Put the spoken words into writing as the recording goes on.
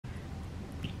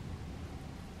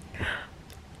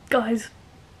Guys,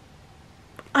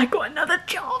 I got another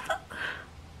job.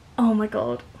 Oh my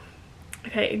god.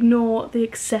 Okay, ignore the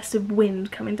excessive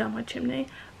wind coming down my chimney.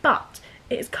 But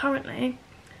it is currently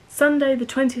Sunday the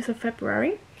 20th of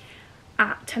February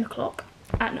at 10 o'clock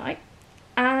at night.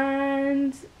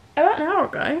 And about an hour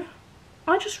ago,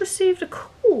 I just received a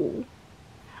call.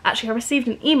 Actually, I received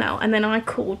an email and then I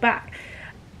called back.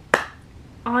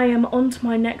 I am on to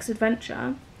my next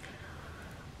adventure,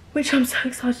 which I'm so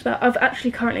excited about. I've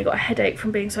actually currently got a headache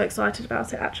from being so excited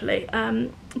about it, actually.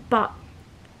 But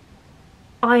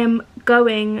I am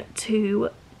going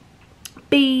to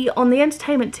be on the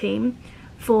entertainment team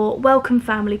for Welcome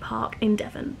Family Park in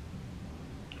Devon.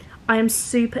 I am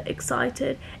super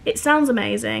excited. It sounds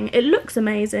amazing. It looks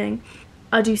amazing.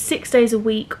 I do 6 days a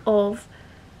week of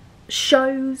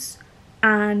shows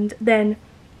and then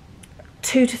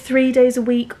 2 to 3 days a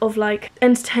week of like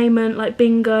entertainment, like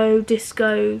bingo,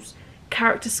 discos,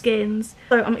 character skins.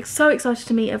 So I'm so excited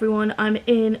to meet everyone. I'm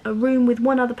in a room with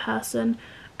one other person.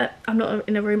 I'm not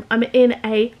in a room, I'm in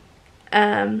a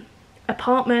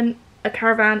apartment, a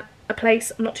caravan, a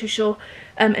place, I'm not too sure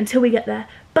until we get there.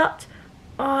 But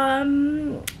I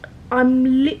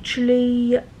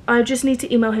just need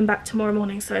to email him back tomorrow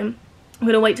morning, so I'm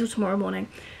gonna wait till tomorrow morning,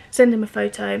 send him a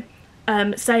photo,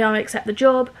 say I accept the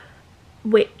job,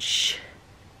 which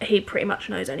he pretty much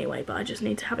knows anyway, but I just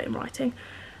need to have it in writing.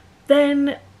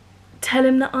 Then tell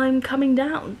him that I'm coming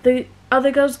down. The other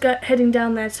girls heading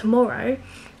down there tomorrow.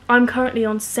 I'm currently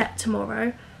on set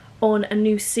tomorrow on a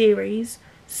new series,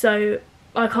 so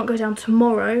I can't go down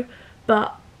tomorrow,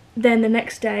 but then the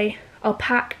next day I'll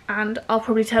pack and I'll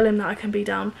probably tell him that I can be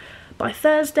down by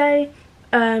Thursday,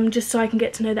 just so I can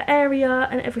get to know the area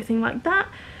and everything like that.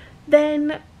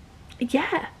 Then,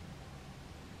 yeah.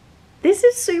 This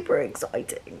is super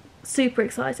exciting. Super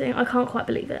exciting. I can't quite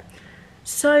believe it.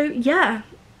 So, yeah.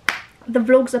 The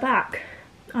vlogs are back.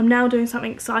 I'm now doing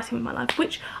something exciting with my life,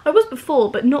 which I was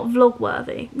before, but not vlog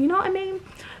worthy. You know what I mean?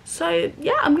 So,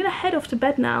 yeah, I'm going to head off to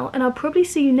bed now, and I'll probably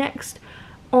see you next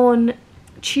on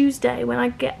Tuesday when I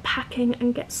get packing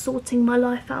and get sorting my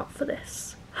life out for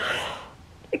this.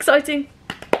 Exciting.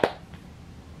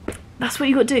 That's what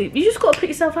you got to do. You just got to put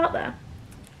yourself out there.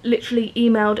 Literally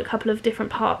emailed a couple of different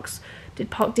parks.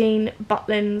 Did Park Dean,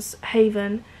 Butlins,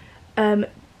 Haven, and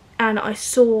I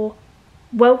saw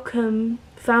Welcome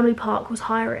Family Park was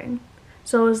hiring.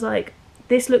 So I was like,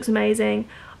 this looks amazing.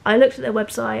 I looked at their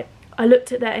website, I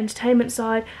looked at their entertainment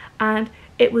side, and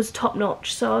it was top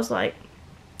notch. So I was like,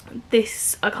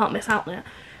 this, I can't miss out on it.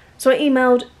 So I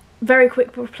emailed, very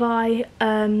quick reply,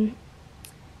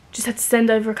 just had to send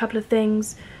over a couple of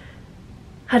things,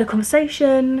 had a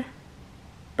conversation,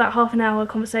 about half an hour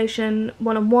conversation,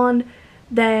 one-on-one.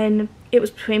 Then it was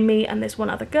between me and this one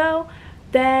other girl.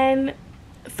 Then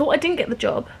thought I didn't get the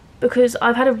job because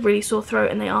I've had a really sore throat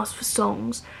and they asked for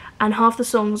songs, and half the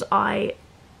songs I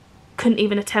couldn't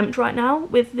even attempt right now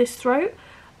with this throat.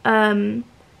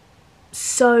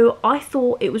 So I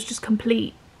thought it was just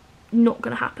complete not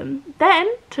gonna happen. Then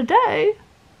today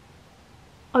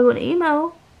I got an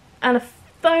email and I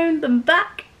phoned them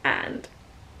back and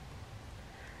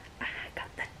I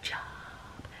got the job.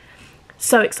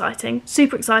 So exciting,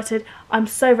 super excited. I'm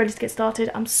so ready to get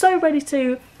started. I'm so ready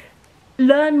to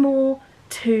learn more,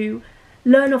 to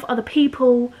learn off other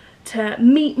people, to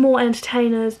meet more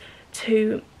entertainers,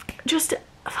 to just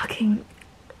fucking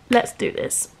let's do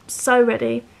this. So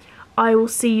ready. I will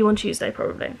see you on Tuesday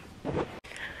probably.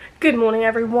 Good morning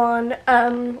everyone.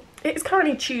 It's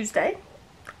currently Tuesday.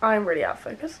 I'm really out of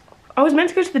focus. I was meant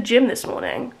to go to the gym this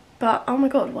morning, but oh my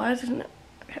god, why isn't it?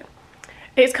 Okay.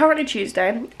 It's currently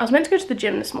Tuesday. I was meant to go to the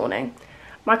gym this morning.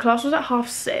 My class was at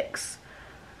 6:30.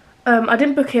 I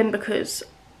didn't book in because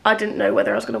I didn't know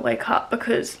whether I was going to wake up,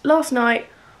 because last night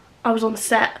I was on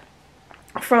set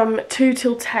from 2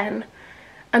 till 10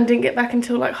 and didn't get back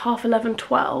until like 11:30,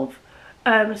 12.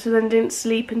 So then didn't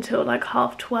sleep until like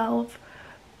 12:30.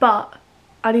 But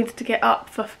I needed to get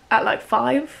up at like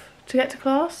 5 to get to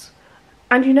class.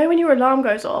 And you know when your alarm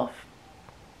goes off,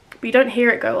 but you don't hear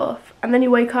it go off, and then you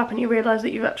wake up and you realise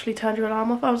that you've actually turned your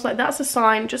alarm off? I was like, that's a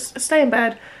sign, just stay in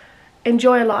bed,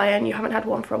 enjoy a lion. You haven't had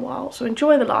one for a while, so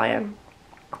enjoy the lion.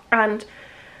 And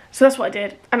so that's what I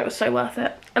did, and it was so worth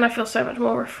it, and I feel so much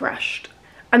more refreshed.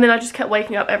 And then I just kept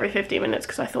waking up every 15 minutes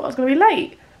because I thought I was going to be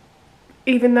late,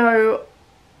 even though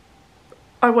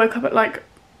I woke up at like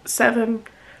 7,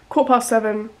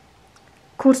 7:15,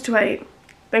 7:45,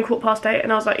 then 8:15,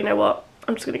 and I was like, you know what,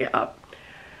 I'm just going to get up.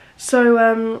 So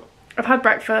I've had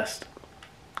breakfast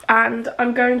and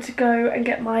I'm going to go and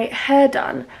get my hair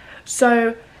done.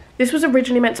 So This was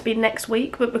originally meant to be next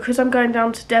week, but because I'm going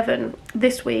down to Devon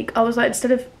this week, I was like, instead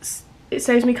of it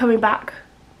saves me coming back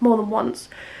more than once.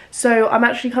 So I'm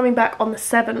actually coming back on the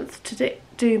 7th to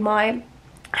do my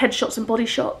headshots and body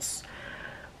shots,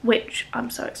 which I'm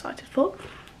so excited for.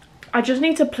 I just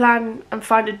need to plan and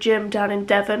find a gym down in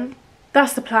Devon.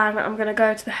 That's the plan. I'm going to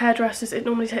go to the hairdressers. It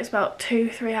normally takes about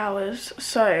 2-3 hours,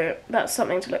 so that's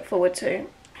something to look forward to.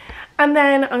 And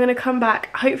then I'm going to come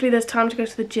back. Hopefully there's time to go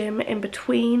to the gym in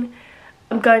between.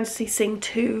 I'm going to see Sing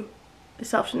 2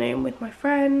 this afternoon with my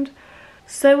friend,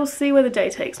 so we'll see where the day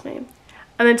takes me.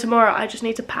 And then tomorrow I just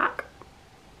need to pack.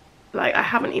 Like, I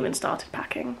haven't even started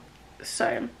packing,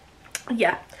 so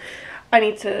yeah, I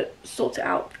need to sort it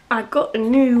out. I got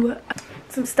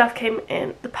some stuff came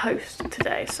in the post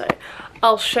today, so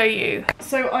I'll show you.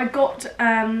 So I got,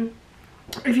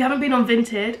 if you haven't been on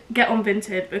Vinted, get on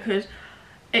Vinted because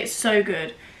it's so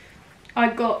good. I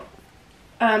got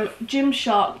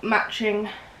Gymshark matching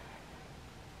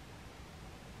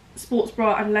sports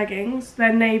bra and leggings.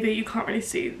 They're navy. You can't really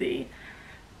see the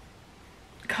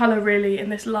colour really in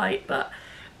this light, but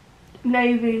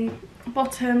navy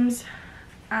bottoms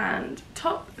and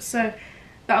top, so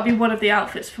that'll be one of the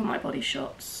outfits for my body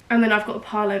shots. And then I've got a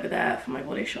pile over there for my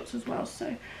body shots as well,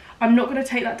 so I'm not going to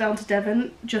take that down to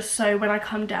Devon, just so when I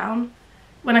come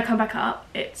back up,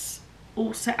 it's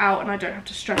all set out and I don't have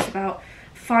to stress about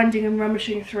finding and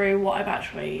rummaging through what I'm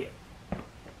actually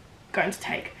going to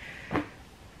take.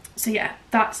 So yeah,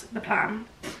 that's the plan.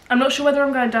 I'm not sure whether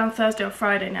I'm going down Thursday or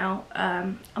Friday now.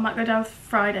 I might go down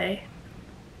Friday,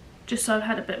 just so I've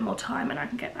had a bit more time and I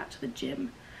can get back to the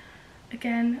gym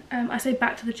again. I say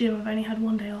back to the gym, I've only had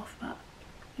one day off, but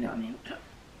you know what I mean.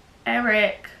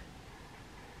 Eric,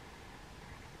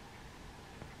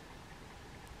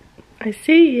 I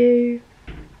see you.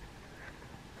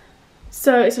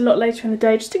 So it's a lot later in the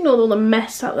day, just ignore all the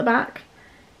mess out the back.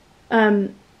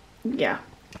 Yeah,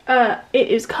 it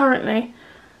is currently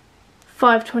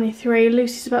 5:23.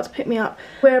 Lucy's about to pick me up.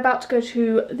 We're about to go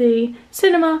to the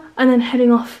cinema and then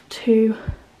heading off to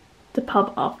the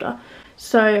pub after.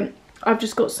 So I've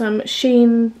just got some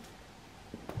Shein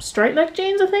straight leg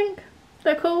jeans, I think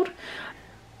they're called.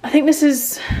 I think this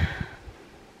is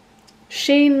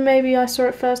Shein, maybe I saw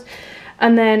it first,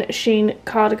 and then Shein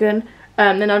cardigan.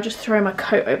 Then I'll just throw my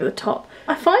coat over the top.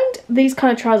 I find these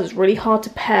kind of trousers really hard to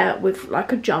pair with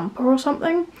like a jumper or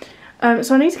something.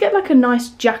 So I need to get like a nice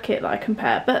jacket that I can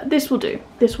pair, but this will do,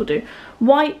 this will do.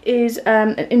 White is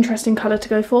an interesting colour to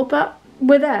go for, but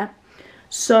we're there.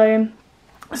 So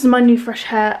this is my new fresh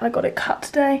hair. I got it cut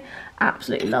today,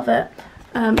 absolutely love it.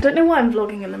 Don't know why I'm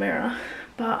vlogging in the mirror,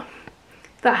 but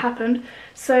that happened.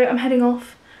 So I'm heading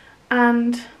off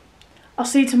and I'll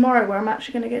see you tomorrow where I'm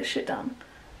actually going to get shit done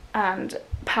and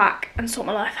pack and sort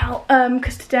my life out,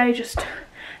 because today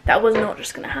that was not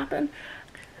just going to happen.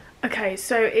 Okay,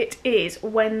 so it is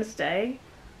Wednesday,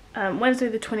 Wednesday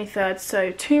the 23rd,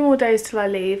 so 2 more days till I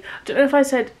leave. I don't know if I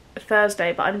said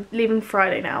Thursday, but I'm leaving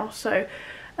Friday now, so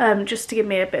just to give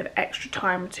me a bit of extra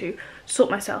time to sort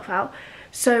myself out.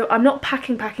 So I'm not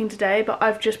packing today, but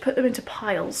I've just put them into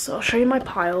piles, so I'll show you my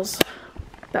piles.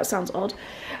 That sounds odd.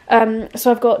 So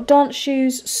I've got dance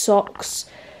shoes, socks,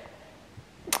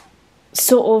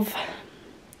 sort of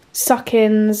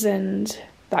suck-ins and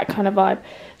that kind of vibe.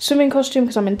 Swimming costume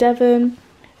because I'm in Devon.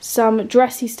 Some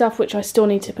dressy stuff which I still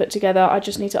need to put together. I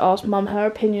just need to ask Mum her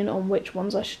opinion on which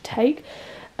ones I should take.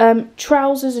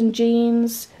 Trousers and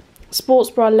jeans. Sports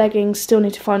bra, leggings. Still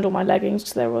need to find all my leggings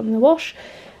because they were on the wash.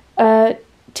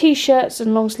 T-shirts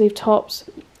and long sleeve tops.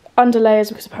 Underlayers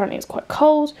because apparently it's quite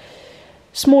cold.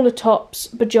 Smaller tops.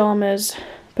 Pyjamas.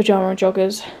 Pyjama and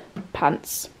joggers.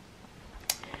 Pants.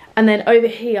 And then over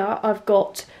here I've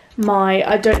got my,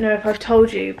 I don't know if I've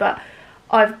told you, but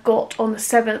I've got on the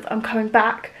 7th, I'm coming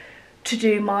back to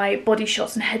do my body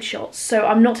shots and headshots. So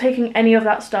I'm not taking any of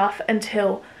that stuff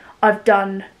until I've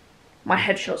done my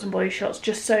headshots and body shots,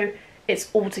 just so it's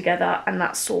all together and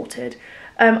that's sorted.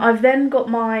 I've then got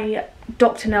my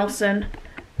Dr. Nelson.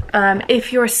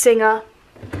 If you're a singer,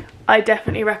 I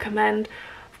definitely recommend.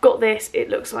 I've got this, it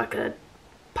looks like a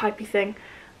pipey thing.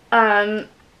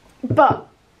 But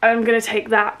I'm going to take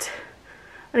that.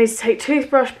 I need to take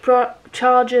toothbrush,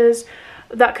 chargers.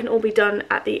 That can all be done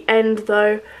at the end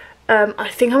though. I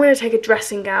think I'm going to take a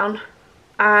dressing gown.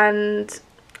 And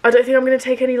I don't think I'm going to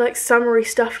take any like summery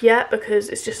stuff yet because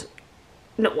it's just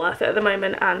not worth it at the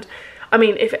moment. And I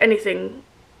mean, if anything,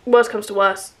 worst comes to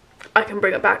worst, I can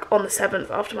bring it back on the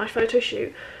 7th after my photo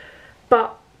shoot.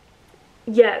 But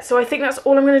yeah, so I think that's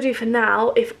all I'm going to do for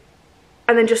now.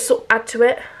 And then just sort of add to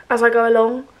it as I go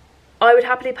along. I would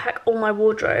happily pack all my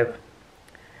wardrobe,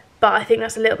 but I think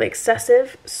that's a little bit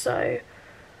excessive, so,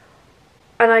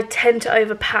 and I tend to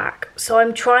overpack, so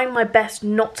I'm trying my best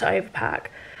not to overpack,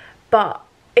 But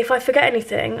if I forget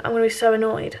anything, I'm going to be so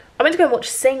annoyed. I went to go and watch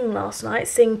Sing last night,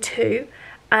 Sing 2,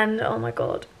 and oh my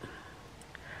god.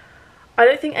 I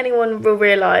don't think anyone will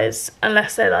realise,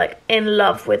 unless they're like in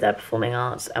love with their performing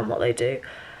arts and what they do.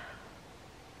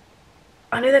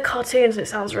 I know they're cartoons and it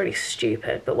sounds really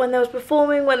stupid, but when they was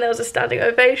performing, when there was a standing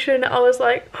ovation, I was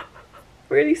like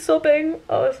really sobbing.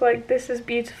 I was like, this is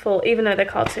beautiful, even though they're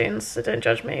cartoons, so don't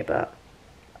judge me. But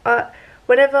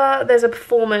whenever there's a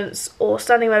performance or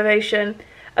standing ovation,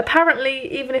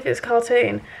 apparently even if it's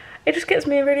cartoon, it just gets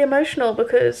me really emotional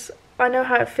because I know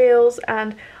how it feels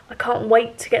and I can't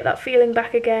wait to get that feeling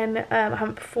back again. I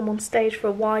haven't performed on stage for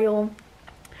a while.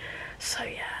 So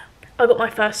yeah, I got my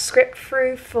first script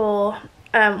through for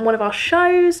one of our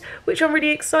shows, which I'm really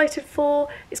excited for.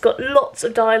 It's got lots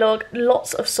of dialogue,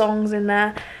 lots of songs in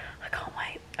there. I can't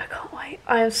wait, I can't wait.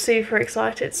 I am super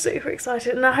excited,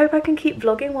 and I hope I can keep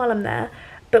vlogging while I'm there,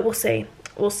 but we'll see,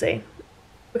 we'll see.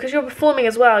 Because you're performing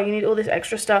as well, you need all this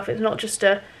extra stuff. It's not just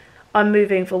a, I'm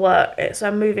moving for work, it's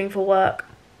I'm moving for work.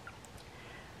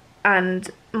 And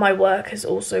my work has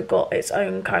also got its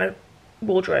own kind of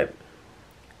wardrobe.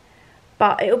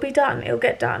 But it'll be done, it'll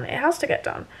get done. It has to get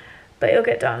done, but it'll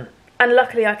get done. And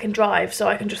luckily I can drive, so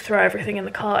I can just throw everything in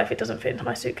the car if it doesn't fit into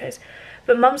my suitcase.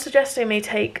 But Mum's suggesting me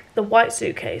take the white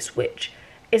suitcase, which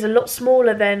is a lot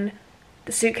smaller than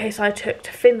the suitcase I took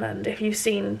to Finland, if you've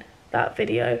seen that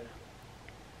video.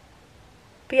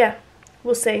 But yeah,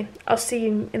 we'll see. I'll see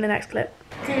you in the next clip.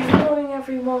 Good morning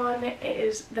everyone, it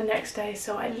is the next day,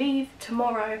 so I leave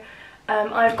tomorrow.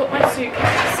 I've got my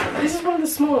suitcase. This is one of the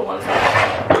smaller ones,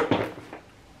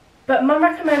 but Mum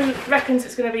reckons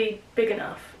it's going to be big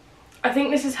enough. I think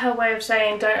this is her way of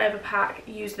saying don't overpack,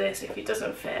 use this. If it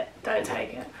doesn't fit, don't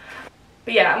take it.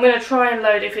 But yeah, I'm going to try and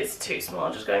load. If it's too small,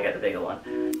 I'll just go and get the bigger one.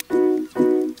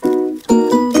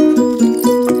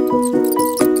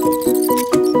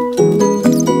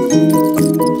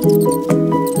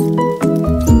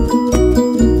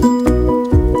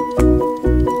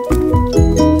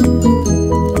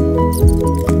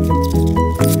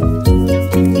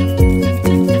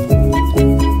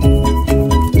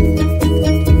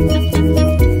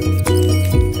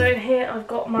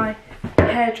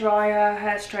 Dryer,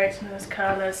 hair straighteners,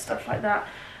 curlers, stuff like that.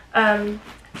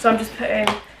 So I'm just putting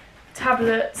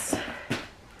tablets,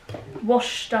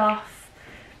 wash stuff,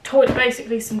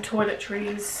 basically some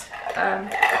toiletries.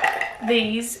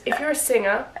 These, if you're a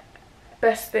singer,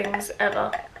 best things ever.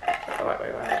 That's the right way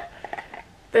around.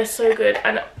 They're so good.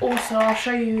 And also I'll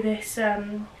show you this,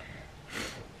 they're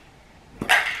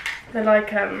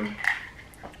like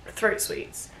throat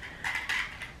sweets.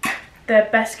 They're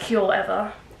best cure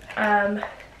ever.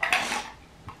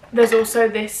 There's also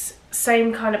this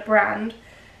same kind of brand.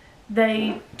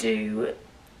 They do,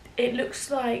 it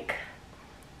looks like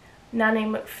Nanny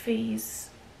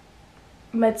McPhee's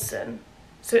medicine.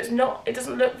 So it's not, it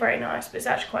doesn't look very nice, but it's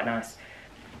actually quite nice.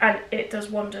 And it does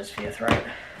wonders for your throat.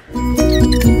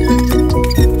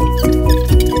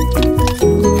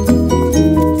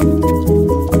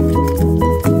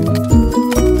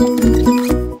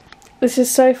 This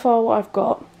is so far what I've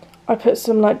got. I put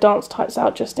some like dance tights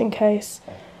out just in case.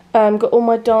 Got all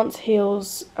my dance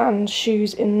heels and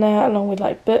shoes in there along with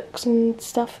like books and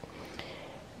stuff.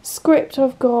 Script,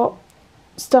 I've got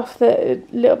stuff that a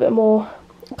little bit more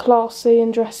classy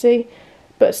and dressy,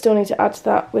 but still need to add to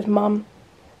that with Mum.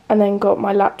 And then got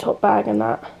my laptop bag and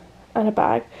that, and a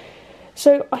bag.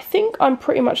 So I think I'm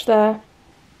pretty much there.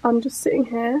 I'm just sitting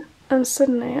here and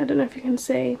suddenly, I don't know if you can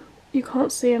see, you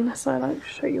can't see unless I like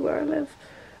show you where I live.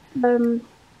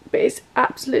 But it's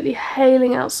absolutely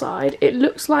hailing outside. It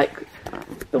looks like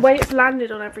the way it's landed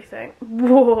on everything.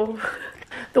 Whoa.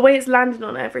 The way it's landed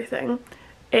on everything,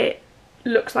 it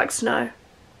looks like snow.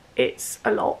 It's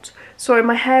a lot. Sorry,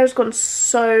 my hair's gone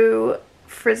so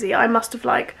frizzy. I must have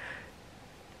like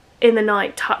in the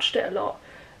night touched it a lot.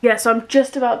 Yeah, so I'm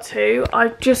just about to.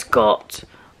 I've just got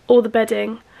all the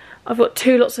bedding. I've got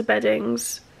 2 lots of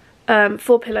beddings, 4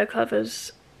 pillow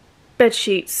covers, bed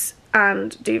sheets,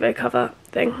 and duvet cover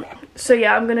thing. So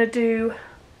yeah, I'm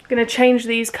gonna change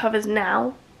these covers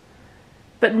now,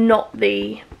 but not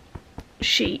the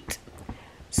sheet,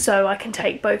 so I can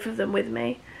take both of them with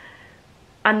me,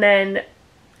 and then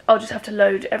I'll just have to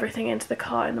load everything into the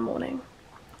car in the morning.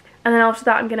 And then after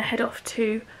that I'm gonna head off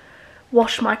to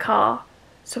wash my car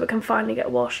so it can finally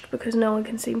get washed, because no one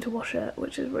can seem to wash it,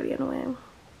 which is really annoying.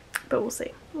 But we'll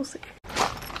see, we'll see.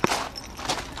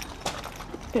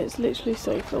 It's literally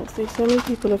so filthy. So many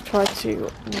people have tried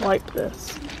to wipe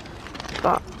this,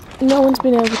 but no one's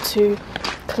been able to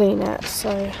clean it,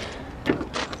 so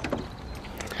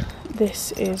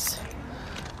this is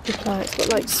the plan. It's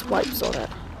got like swipes on it.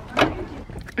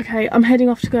 Okay, I'm heading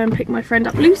off to go and pick my friend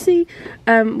up, Lucy.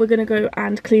 We're gonna go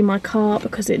and clean my car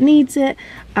because it needs it,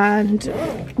 and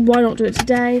why not do it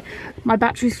today? My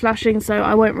battery's flashing, so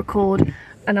I won't record,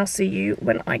 and I'll see you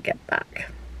when I get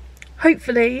back.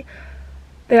 Hopefully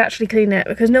they actually clean it,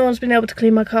 because no one's been able to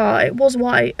clean my car. It was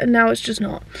white and now it's just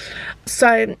not.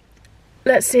 So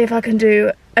let's see if I can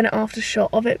do an after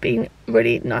shot of it being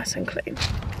really nice and clean.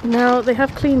 Now they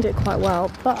have cleaned it quite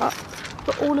well, but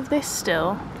all of this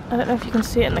still, I don't know if you can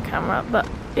see it in the camera, but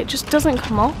it just doesn't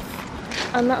come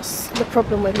off. And that's the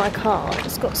problem with my car.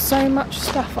 It's got so much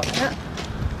stuff on it.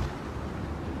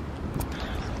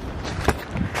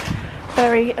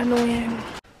 Very annoying.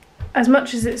 As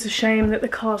much as it's a shame that the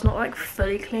car's not like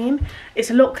fully clean, it's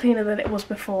a lot cleaner than it was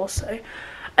before, so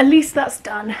at least that's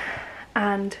done,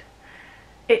 and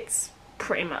it's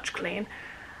pretty much clean.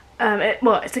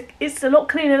 It's a lot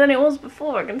cleaner than it was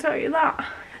before, I can tell you that.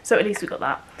 So at least we got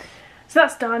that. So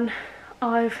that's done.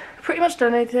 I've pretty much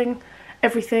done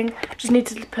everything. Just need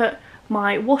to put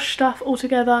my wash stuff all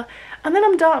together, and then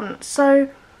I'm done. So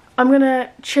I'm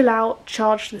gonna chill out,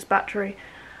 charge this battery,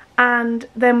 and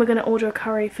then we're going to order a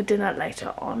curry for dinner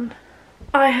later on.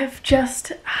 I have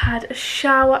just had a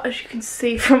shower, as you can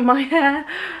see from my hair.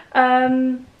 At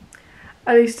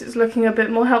least it's looking a bit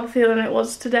more healthier than it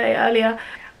was earlier.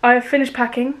 I have finished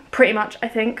packing, pretty much, I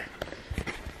think.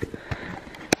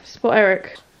 Spot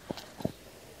Eric.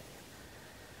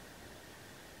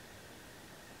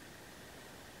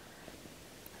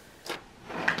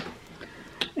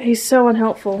 He's so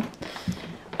unhelpful.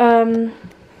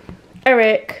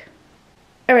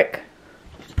 Eric,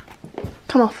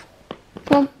 come off.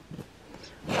 Come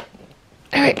on.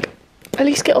 Eric, at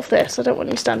least get off this. I don't want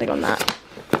you standing on that.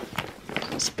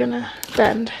 It's gonna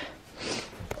bend.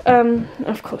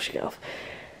 Of course you get off.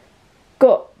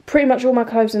 Got pretty much all my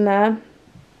clothes in there.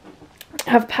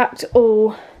 Have packed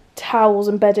all towels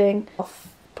and bedding, off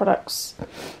products.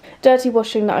 Dirty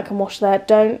washing that I can wash there,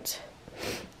 don't.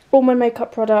 All my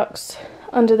makeup products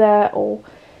under there, all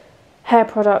hair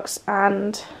products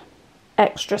and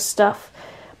extra stuff.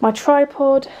 My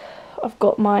tripod, I've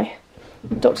got my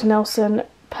Dr. Nelson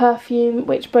perfume,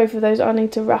 which both of those I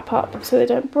need to wrap up so they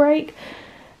don't break.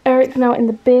 Eric's now in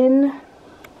the bin.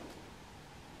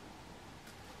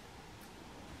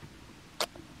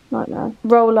 Nightmare.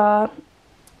 Roller,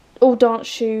 all dance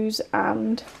shoes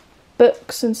and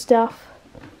books and stuff,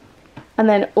 and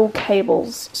then all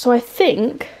cables. So I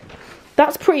think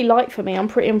that's pretty light for me. I'm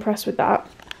pretty impressed with that.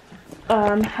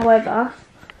 However,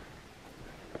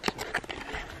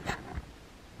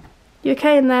 you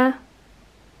okay in there?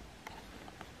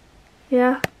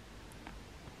 Yeah?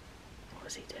 What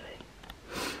is he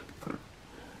doing?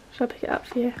 Shall I pick it up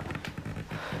for you?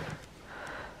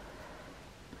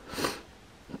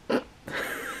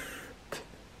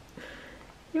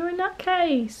 You're in that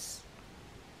case.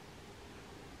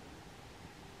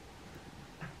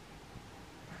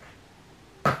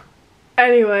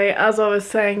 Anyway, as I was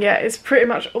saying, yeah, it's pretty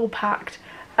much all packed.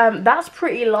 That's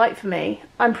pretty light for me.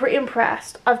 I'm pretty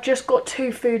impressed. I've just got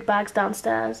 2 food bags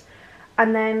downstairs,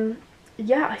 and then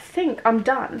yeah, I think I'm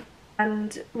done,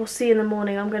 and we'll see in the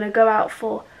morning. I'm gonna go out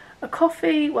for a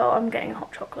coffee. Well, I'm getting a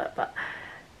hot chocolate, but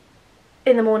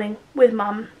in the morning with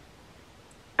Mum,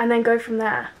 and then go from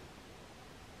there.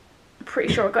 I'm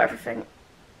pretty sure I've got everything.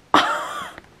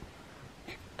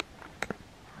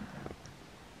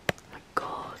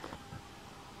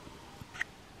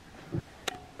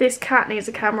 This cat needs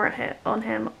a camera hit on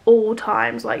him all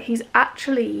times. Like, he's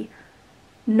actually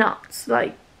nuts.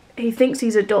 Like, he thinks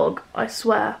he's a dog, I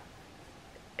swear.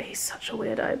 He's such a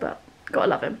weirdo, but gotta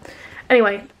love him.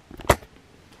 Anyway,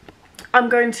 I'm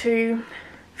going to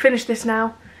finish this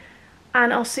now,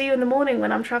 and I'll see you in the morning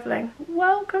when I'm travelling.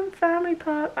 Welcome, family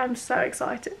park. I'm so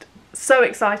excited. So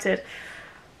excited.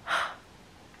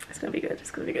 It's gonna be good.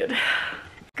 It's gonna be good.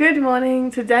 Good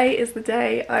morning, today is the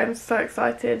day. I'm so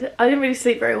excited. I didn't really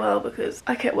sleep very well because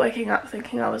I kept waking up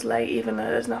thinking I was late, even though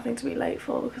there's nothing to be late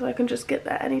for because I can just get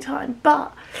there anytime,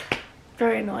 but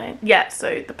very annoying. Yeah,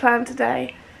 so the plan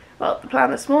today, well, the plan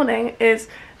this morning is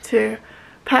to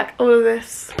pack all of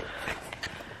this,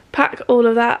 pack all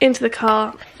of that into the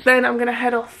car. Then I'm gonna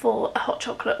head off for a hot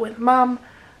chocolate with Mum,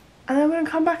 and then I'm gonna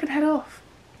come back and head off.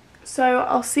 So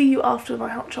I'll see you after my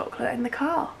hot chocolate in the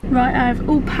car. Right, I've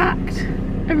all packed.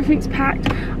 Everything's packed.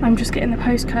 I'm just getting the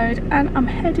postcode and I'm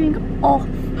heading off.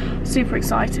 Super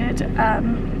excited.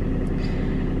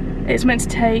 It's meant to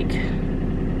take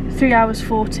 3 hours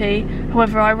 40.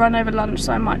 However, I run over lunch,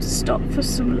 so I might stop for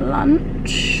some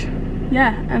lunch.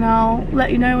 Yeah, and I'll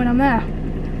let you know when I'm there.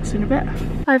 See you in a bit.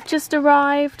 I've just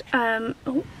arrived.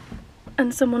 Oh,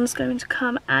 and someone's going to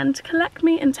come and collect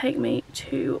me and take me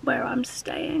to where I'm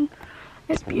staying.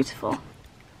 It's beautiful.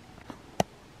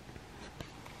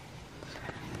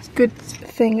 It's a good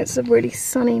thing it's a really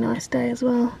sunny, nice day as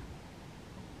well.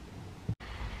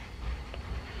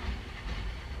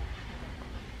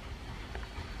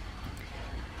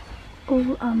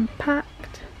 All unpacked.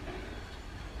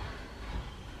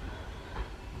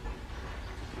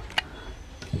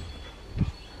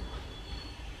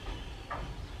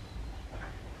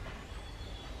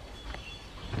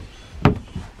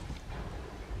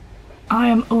 I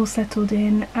am all settled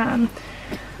in. I've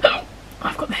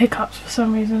got the hiccups for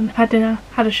some reason. Had dinner,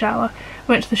 had a shower,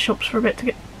 went to the shops for a bit to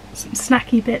get some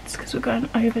snacky bits because we're going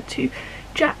over to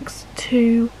Jack's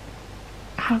to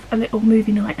have a little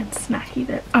movie night and snacky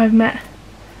bit. I've met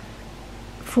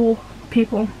 4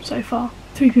 people so far.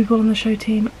 3 people on the show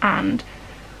team and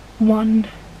 1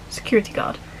 security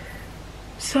guard.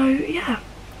 So yeah,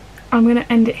 I'm going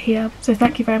to end it here. So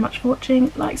thank you very much for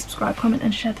watching. Like, subscribe, comment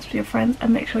and share this with your friends,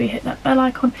 and make sure you hit that bell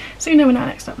icon so you know when I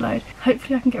next upload.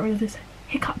 Hopefully I can get rid of this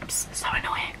hiccups. So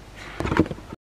annoying.